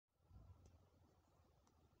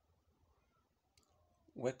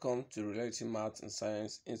Welcome to Reality Math and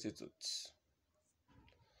Science Institute.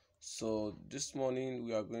 So this morning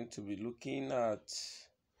we are going to be looking at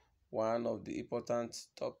one of the important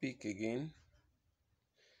topic again.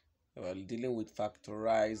 We are dealing with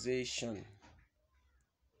factorization.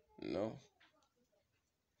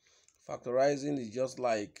 Factorizing is just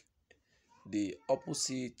like the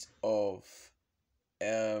opposite of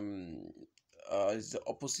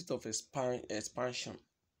expansion.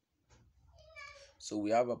 So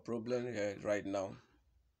we have a problem here right now.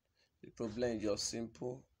 The problem is just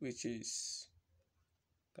simple, which is,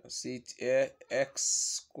 you can see it here, x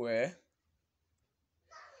squared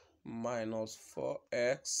minus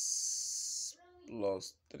 4x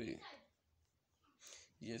plus 3.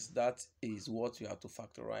 Yes, that is what you have to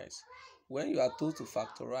factorize. When you are told to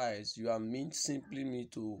factorize, you are simply mean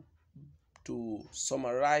to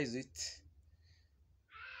summarize it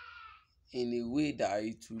in a way that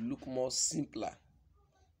it will look more simpler.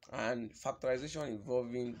 And factorization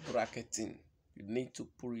involving bracketing, you need to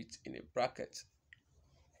put it in a bracket.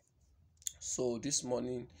 So this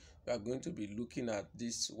morning we are going to be looking at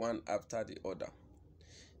this one after the other.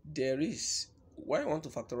 When you want to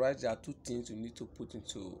factorize, there are two things you need to put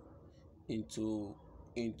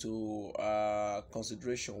into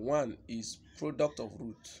consideration. One is product of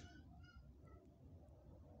root.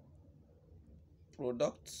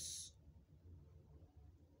 Products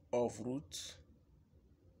of root.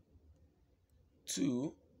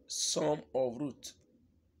 Two, sum of root.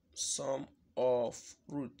 Sum of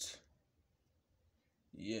root.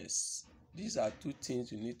 Yes, these are two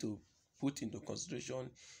things you need to put into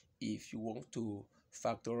consideration if you want to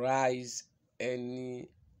factorize any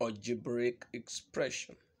algebraic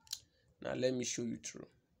expression. Now let me show you through.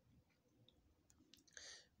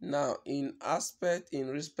 Now in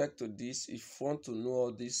respect to this, if you want to know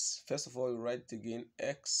all this, first of all you write again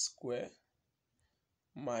x squared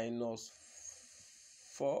minus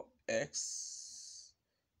 4x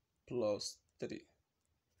plus 3.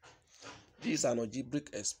 This is an algebraic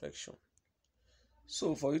expression.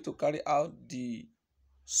 So for you to carry out the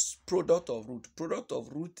product of root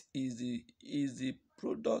is the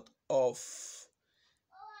product of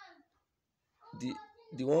the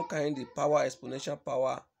one carrying the power, exponential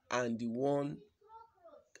power, and the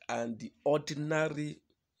ordinary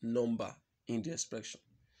number in the expression.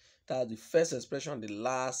 That's the first expression, the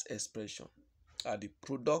last expression are the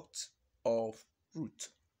product of root.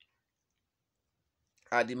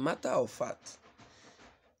 As a matter of fact,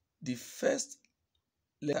 the first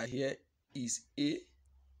letter here is A,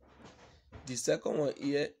 the second one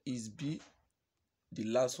here is B, the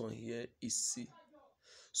last one here is C.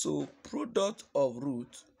 So product of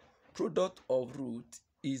root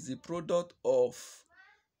is the product of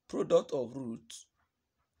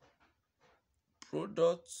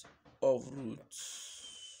root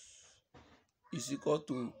is equal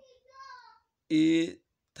to A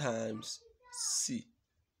times C.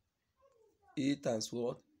 A times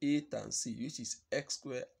what? A times C, which is x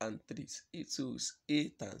squared and 3. So it's A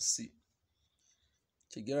times C.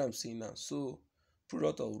 You get what I'm saying now? So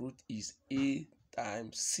product of root is A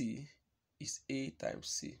times C.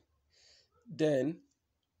 Then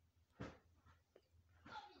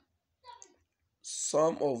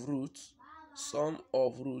sum of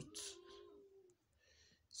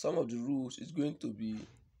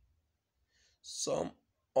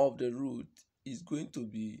the root is going to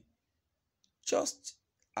be just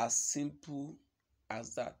as simple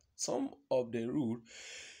as that. Sum of the root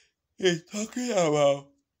is talking about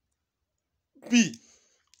B.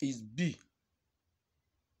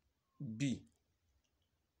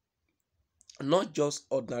 Not just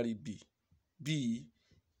ordinary B.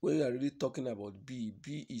 When you are really talking about B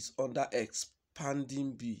is under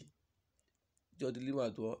expanding B. Just deliver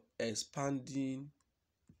at what? Expanding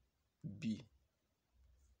B.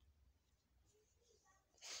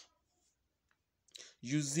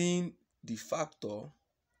 Using the factors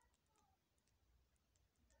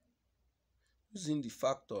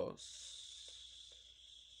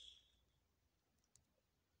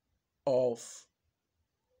of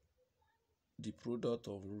the product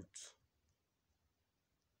of root.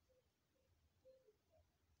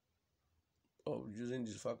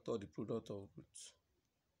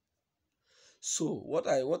 So what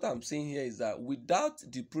I'm saying here is that without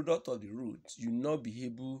the product of the root, you will not be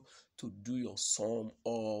able to do your sum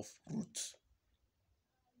of root.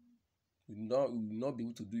 You will not be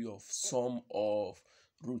able to do your sum of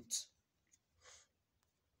root.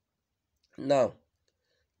 Now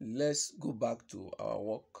let's go back to our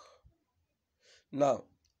work. Now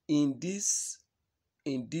in this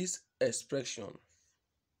expression,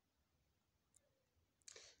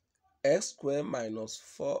 x square minus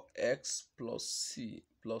 4x plus c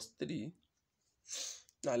plus 3.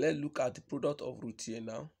 Now let's look at the product of root here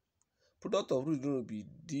now. Product of root is going to be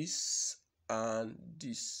this and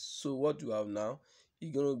this. So what do you have now?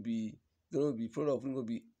 It's going to be product of root going to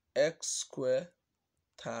be x square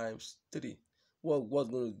times 3. What's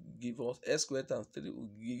going to give us? X square times 3 will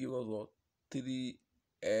give us what?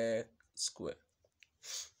 3x square.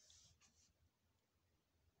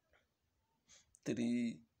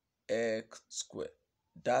 3x square.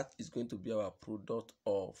 That is going to be our product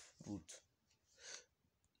of root.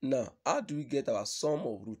 Now, how do we get our sum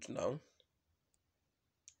of root now?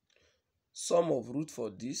 Sum of root for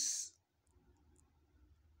this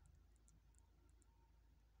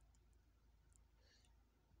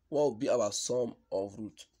what will be our sum of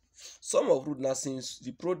root? Sum of root now, since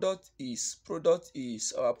the product is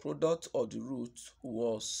our product of the root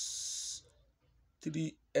was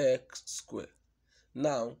 3x square.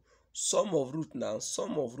 Now sum of root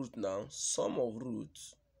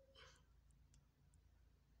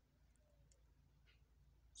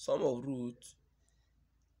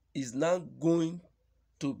is now going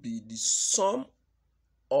to be the sum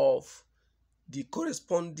of the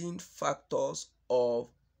corresponding factors of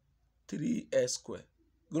 3x square.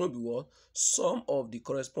 Going to be what? Sum of the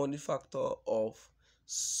corresponding factor of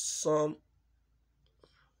sum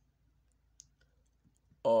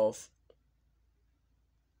of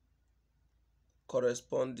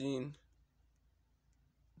corresponding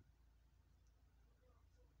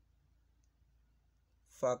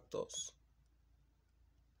factors.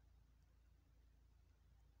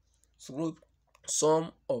 So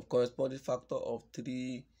sum of corresponding factor of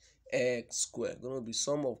 3x square. Going to be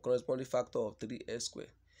sum of corresponding factor of 3x square.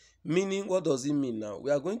 Meaning, what does it mean now?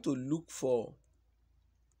 We are going to look for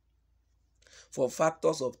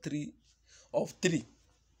factors of 3, or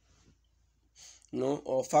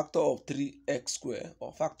factor of 3x square,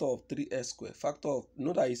 or factor of 3x square. Factor of,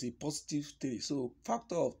 know that is a positive 3. So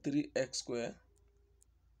factor of 3x square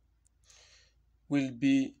will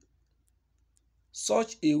be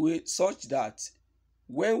such that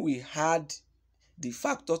when we add the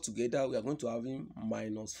factor together, we are going to have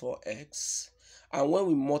minus 4x, and when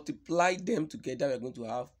we multiply them together, we are going to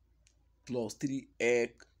have plus 3x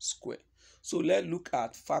square. So let's look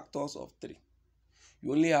at factors of 3.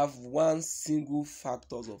 You only have one single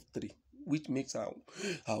factors of 3, which makes our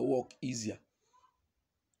work easier.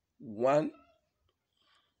 One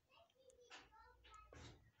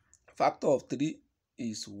factor of 3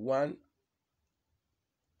 is 1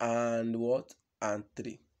 and what? And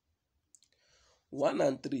 3. 1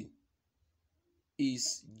 and 3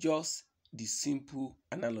 is just the simple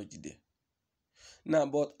analogy there. Now,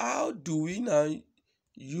 but how do we now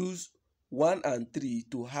use 1 and 3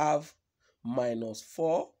 to have minus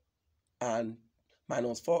 4 and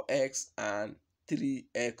minus 4x and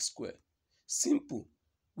 3x square? Simple.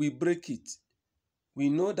 We break it. We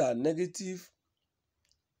know that negative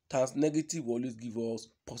times negative always give us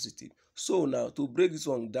positive. So now to break this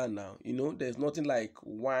one down now, there's nothing like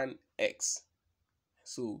 1x.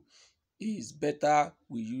 So it's better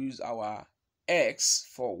we use our x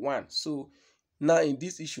for 1. So now in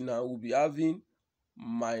this issue now, we'll be having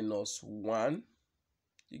minus 1,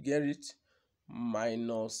 you get it,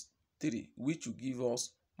 minus 3, which will give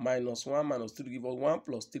us minus 1 minus 3 give us 1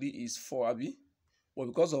 plus 3 is 4, abi? But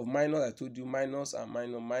because of minus, I told you minus and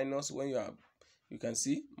minus, when you can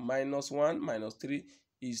see minus 1 minus 3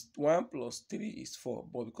 is 1 plus 3 is 4.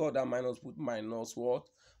 But because of that minus, put minus what?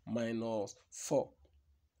 Minus 4.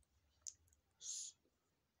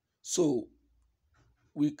 So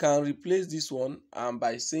we can replace this one and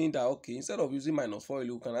by saying that, okay, instead of using minus 4,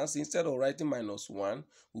 we can say instead of writing minus 1,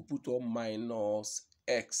 we put up minus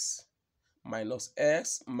x. Minus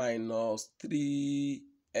x minus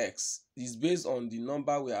 3x is based on the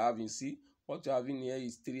number we are having. See, what you're having here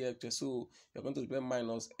is 3x. So you're going to replace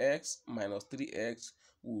minus x minus 3x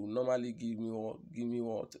will normally give me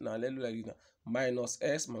what? Now let's look at it now. Minus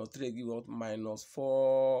x minus 3x give what? Minus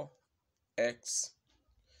 4x.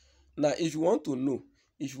 Now if you want to know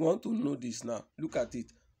this now, look at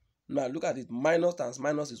it. Minus times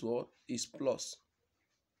minus is what? Is plus.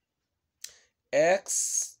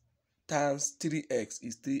 X times 3x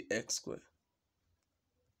is 3x square,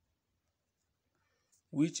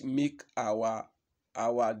 which make our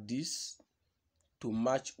this to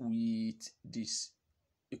match with this.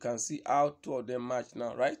 You can see how two of them match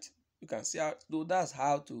now, right? You can see how, though that's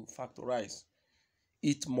how to factorize.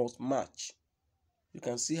 It must match. You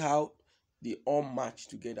can see how they all match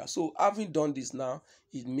together. So having done this now,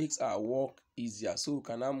 it makes our work easier. So we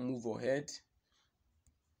can now move ahead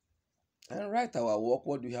and write our work.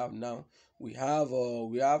 What do we have now? We have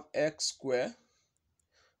x square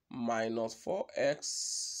minus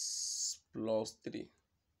 4x plus 3.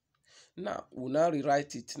 Now we'll now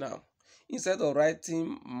rewrite it now. Instead of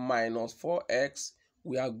writing minus 4x,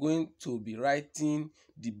 we are going to be writing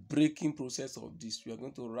the breaking process of this. We are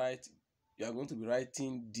going to be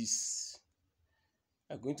writing this.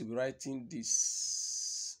 We are going to be writing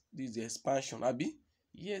this. This is the expansion, Abi.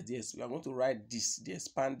 Yes, we are going to write this, the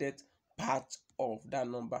expanded part of that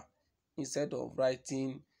number, instead of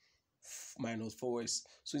writing minus 4x.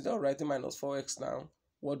 So instead of writing minus 4x now,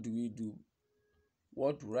 what do we do?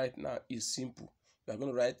 What to write now is simple. We are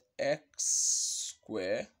going to write x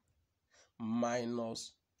square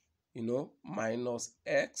minus minus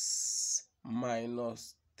x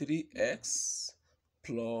minus 3x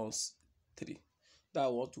plus 3.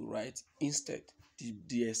 That's what to write instead.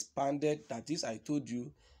 The expanded, that is, I told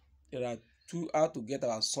you there are two how to get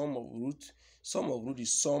our sum of root. Sum of root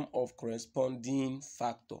is sum of corresponding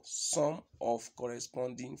factors. Sum of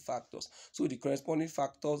corresponding factors. So the corresponding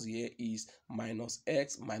factors here is minus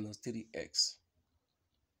x minus 3x.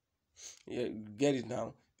 Yeah, you get it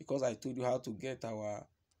now, because I told you how to get our.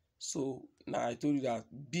 So now I told you that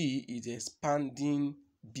b is expanding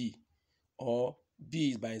b, or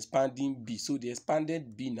b is by expanding b. So the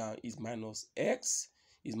expanded b now is minus x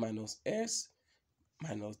minus 3x,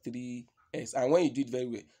 and when you do it very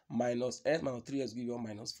well, minus x minus 3x give you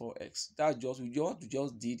minus 4x. That's just we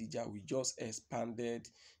just did it. We just expanded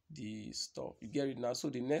the stuff. You get it now? So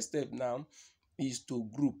the next step now is to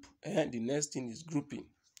group, and the next thing is grouping.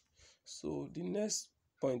 So the next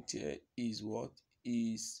point here is what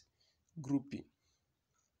is grouping.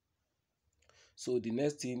 So the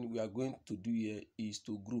next thing we are going to do here is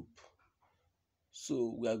to group.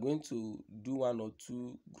 So we are going to do one or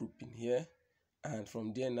two grouping here, and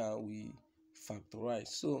from there now we factorize.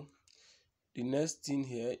 So the next thing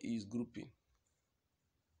here is grouping.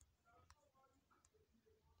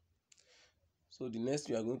 So the next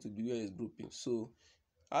thing we are going to do here is grouping. So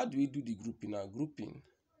how do we do the grouping now? Grouping.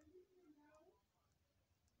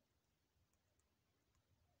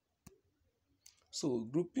 So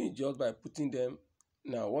grouping just by putting them.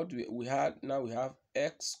 Now what do we had? Now we have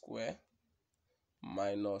x square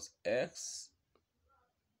minus x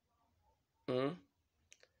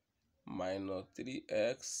minus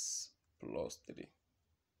 3x plus 3.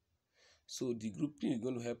 So the grouping is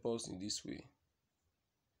going to help us in this way.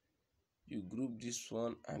 You group this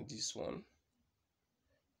one and this one,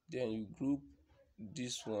 then you group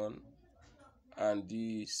this one and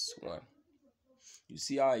this one. You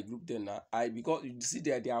see how I group them now? Because you see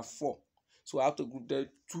there are 4, so I have to group them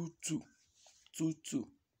 2 2.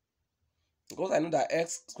 Because I know that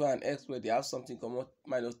x square and x square, they have something common.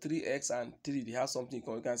 Minus 3x and 3, they have something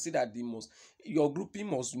common. You can see that your grouping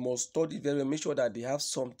must study very well. Make sure that they have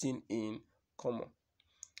something in common.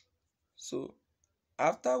 So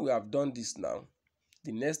after we have done this now,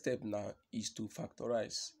 the next step now is to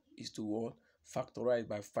factorize. Factorize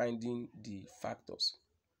by finding the factors.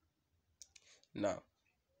 Now,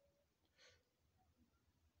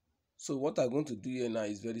 so what I'm going to do here now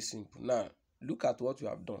is very simple. Now, look at what we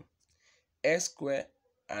have done. X square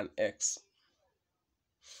and x.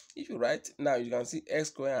 If you write now, you can see x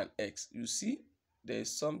square and x. You see there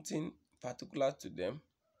is something particular to them.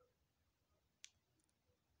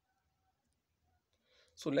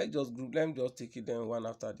 So let's just take it then one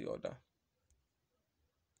after the other.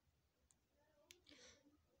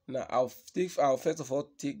 Now I'll first of all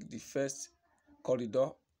take the first corridor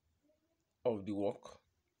of the work.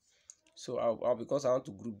 So because I want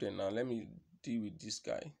to group them now, let me deal with this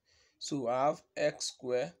guy. So I have x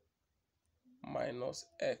square minus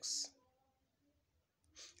x,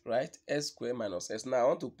 right? X square minus x. Now I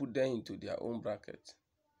want to put them into their own bracket.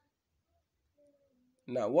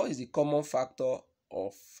 Now what is the common factor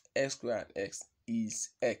of x square and x? Is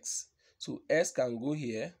x. So x can go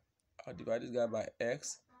here. I'll divide this guy by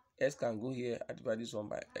x. X can go here. I'll divide this one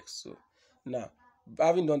by x. So now,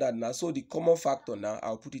 having done that now, so the common factor now,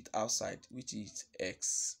 I'll put it outside, which is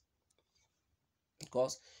x.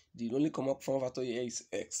 Because the only common factor here is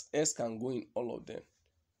x. X can go in all of them.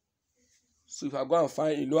 So if I go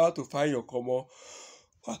and you know how to find your common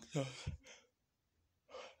factor.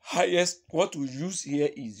 What we use here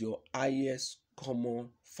is your highest common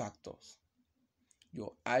factors.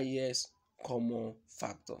 Your highest common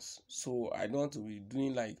factors. So I don't want to be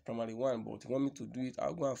doing like primary one, but if you want me to do it,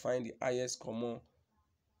 I'll go and find the highest common.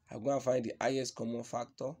 I'll go and find the highest common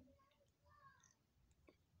factor.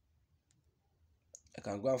 I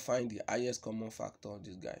can go and find the highest common factor of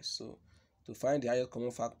this guy. So to find the highest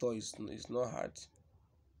common factor is not hard.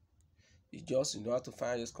 You just, you know how to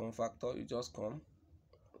find highest common factor. You just come,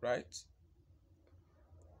 right?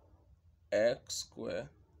 X square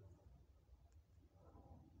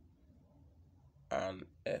and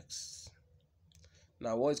x.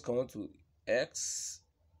 Now what is common to x?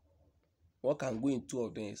 What can go in two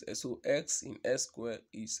of them is x. So x in x square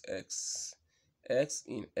is x. X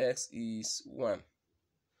in x is 1.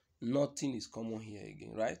 Nothing is common here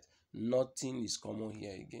again, right? Nothing is common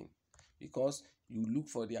here again, because you look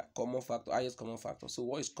for their common factor, highest common factor. So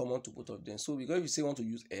what is common to both of them? So because if you say you want to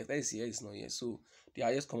use x, that is here, is not here. So the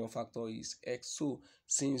highest common factor is x. So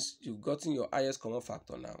since you've gotten your highest common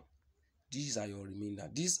factor now, these are your remainder.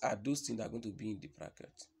 These are those things that are going to be in the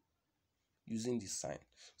bracket using the sign.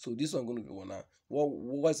 So this one going to be 1 now.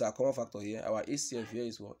 What is our common factor here? Our HCF here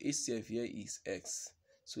is what? HCF here is x.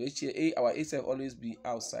 So our HCF always be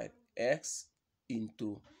outside. X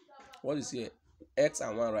into, what is here? X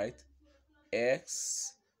and 1, right?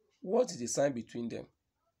 X. What is the sign between them?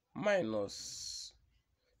 Minus.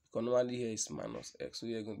 Because normally here is minus x. So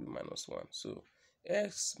here is going to be minus 1. So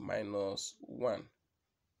x minus 1.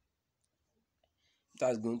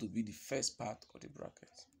 That's going to be the first part of the bracket.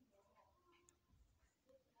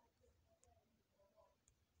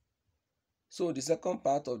 So the second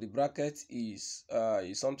part of the bracket is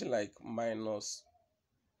something like minus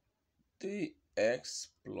 3x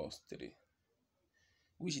plus 3,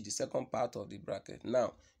 which is the second part of the bracket.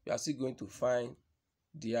 Now we are still going to find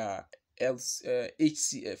their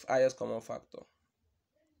HCF, highest common factor.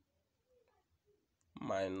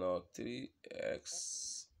 Minus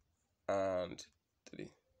 3x and 3.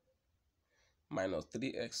 Minus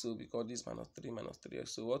 3x. So because this minus 3 minus 3x.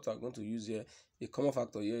 So what we are going to use here, the common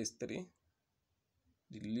factor here is 3.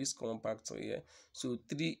 The least common factor here. So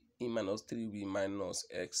 3 in minus 3 will be minus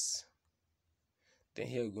x. Then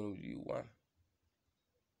here we're going to be 1.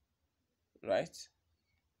 Right?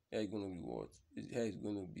 Here is going to be what? Here is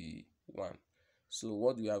going to be 1. So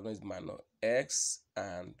what do we have now is minus x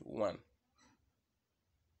and 1.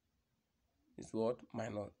 Is what?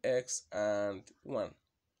 Minus x and 1.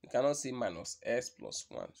 You cannot say minus x plus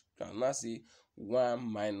 1. You cannot say 1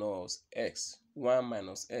 minus x. 1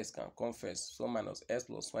 minus x can come first. So minus x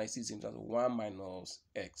plus 1 is the same as 1 minus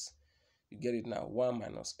x. You get it now? 1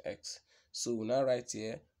 minus x. So we now write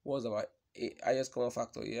here, what's our highest common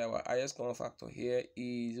factor here? Our highest common factor here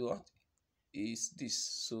is what? Is this.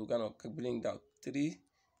 So we're going to bring down 3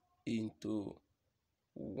 into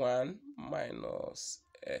 1 minus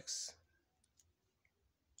x.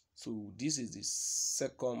 So this is the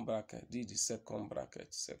second bracket. This is the second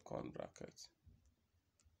bracket. Second bracket.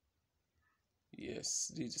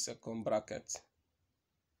 Yes, this is the second bracket.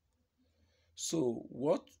 So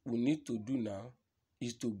what we need to do now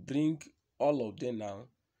is to bring all of them now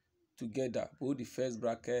together, both the first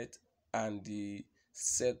bracket and the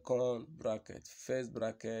second bracket. First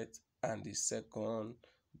bracket and the second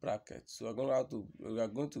bracket. So we are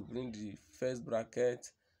going to bring the first bracket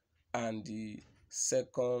and the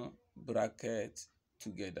second bracket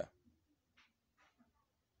together.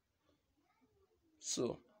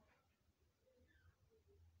 So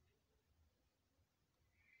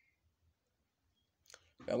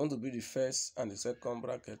we are going to bring the first and the second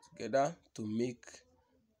bracket together to make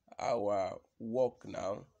our work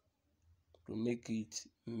now, to make it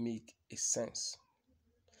make a sense.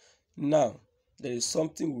 Now there is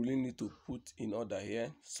something we really need to put in order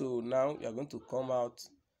here. So now we are going to come out,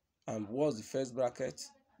 and what's the first bracket?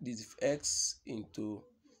 This is x into,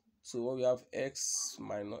 so what we have, x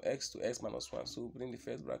minus x to x minus 1. So bring the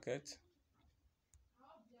first bracket,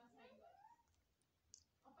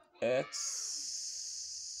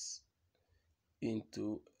 x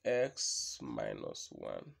into x minus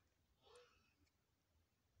 1.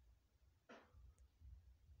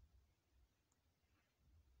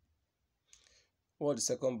 What the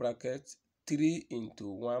second bracket? 3 into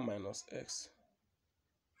 1 minus x.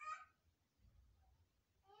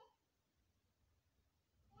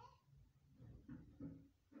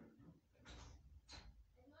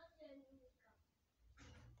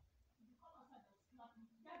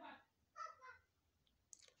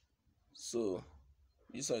 So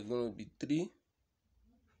this one is going to be 3.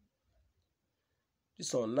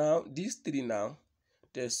 This one now, this 3 now,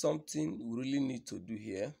 there's something we really need to do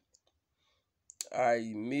here.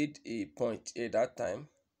 I made a point here that time,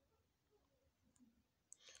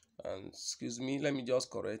 and excuse me, let me just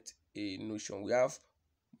correct a notion. We have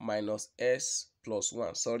minus s plus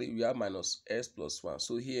 1. Sorry, we have minus s plus 1.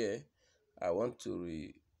 So here I want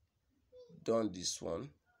to redone this one.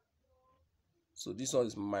 So this one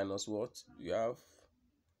is minus what? We have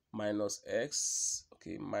minus x,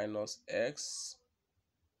 okay, minus x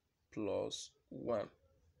plus 1.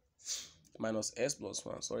 minus x plus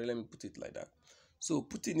 1. Sorry, let me put it like that. So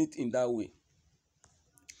putting it in that way,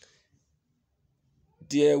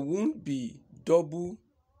 there won't be double.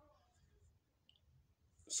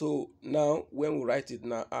 So now when we write it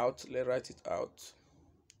now out, let's write it out.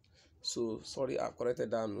 So sorry, I've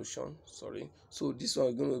corrected that notion. Sorry. So this one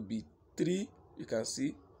is going to be 3. You can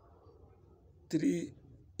see 3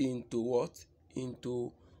 into what?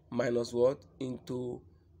 Into minus what? Into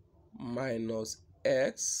minus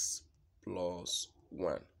x plus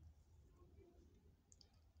 1.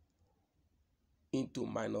 Into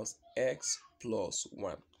minus x plus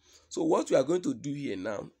 1. So what we are going to do here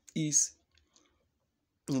now is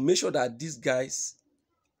to make sure that these guys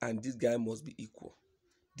and this guy must be equal.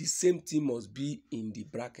 The same thing must be in the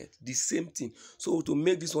bracket. The same thing. So to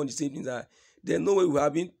make this one the same thing, that there's no way we're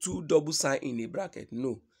having two double sign in a bracket.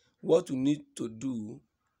 No. What we need to do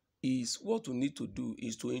is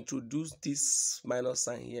to introduce this minus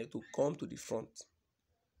sign here to come to the front.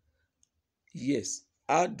 Yes.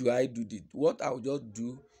 How do I do this? What I'll just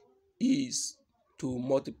do is to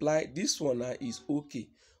multiply. This one now is okay,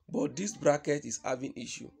 but this bracket is having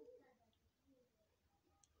issue.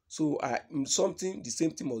 So the same thing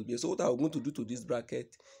must be. So what I'm going to do to this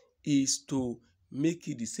bracket is to make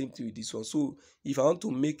it the same thing with this one. So if I want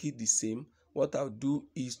to make it the same, what I'll do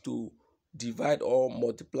is to divide or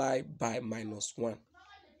multiply by minus 1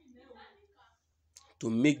 to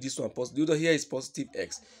make this one positive. Here is positive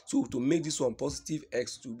x. So to make this one positive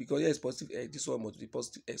x too, because here is positive x, this one must be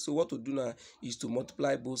positive x. So what to do now is to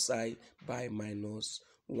multiply both sides by minus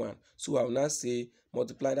 1. So I will now say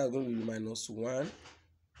multiply, that's going to be minus 1,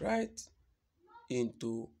 right,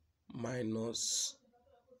 into minus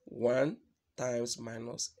 1 times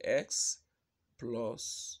minus x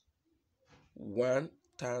plus 1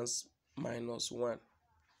 times minus 1.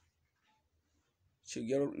 So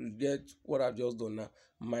you get what I've just done now,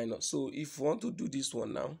 minus. So if we want to do this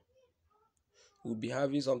one now, we'll be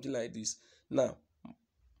having something like this. Now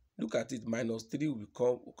look at it, minus 3 will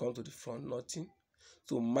come to the front, nothing.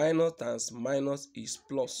 So minus times minus is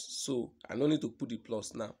plus. So I don't need to put the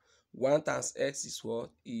plus now. 1 times x is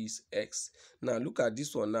what? Is x. Now look at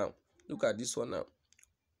this one now. Look at this one now.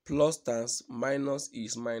 Plus times minus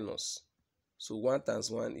is minus. So 1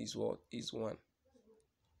 times 1 is what? Is 1.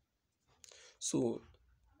 So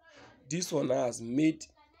this one now has made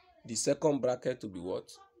the second bracket to be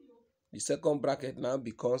what? The second bracket now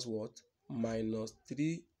becomes what? Minus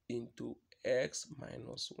 3 into x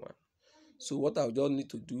minus 1. So what I just need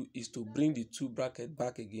to do is to bring the two brackets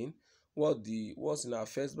back again. What's in our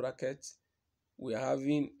first bracket? We're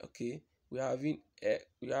having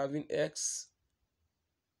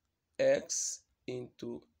x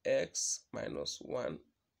into x minus 1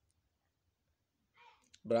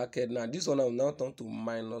 bracket. Now this one will now turn to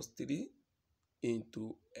minus 3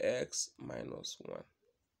 into x minus 1.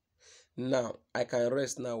 Now I can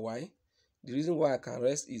rest now. Why? The reason why I can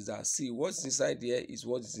rest is that, see, what's inside here is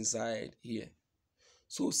what is inside here.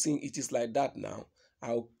 So since it is like that now,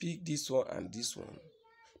 I'll pick this one and this one,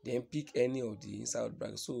 then pick any of the inside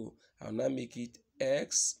bracket. So I'll now make it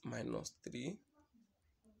x minus 3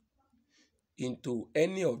 into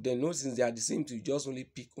any of them. No, since they are the same, to just only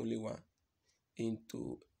pick only one,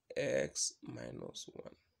 into x minus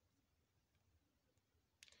 1.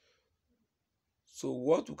 So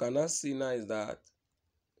what we can now see now is that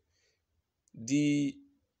the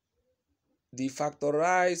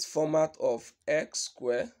factorized format of x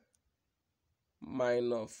squared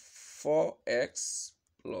minus 4x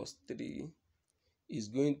plus 3 is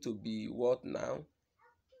going to be what now?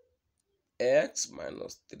 X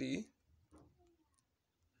minus 3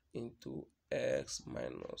 into x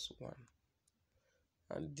minus 1.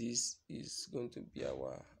 And this is going to be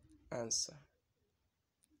our answer.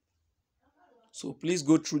 So please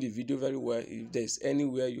go through the video very well. If there's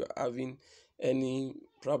anywhere you're having any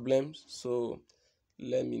problems, so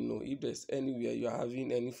let me know. If there's anywhere you're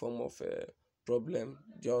having any form of problem,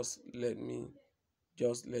 just let me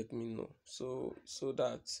know, so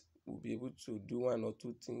that we'll be able to do one or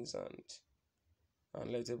two things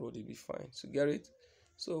and let everybody be fine. So get it.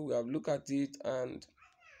 So we have looked at it, and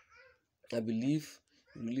I believe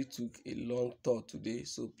it really took a long thought today.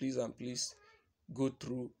 So please go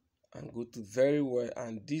through very well,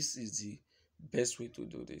 and this is the best way to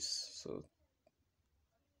do this. So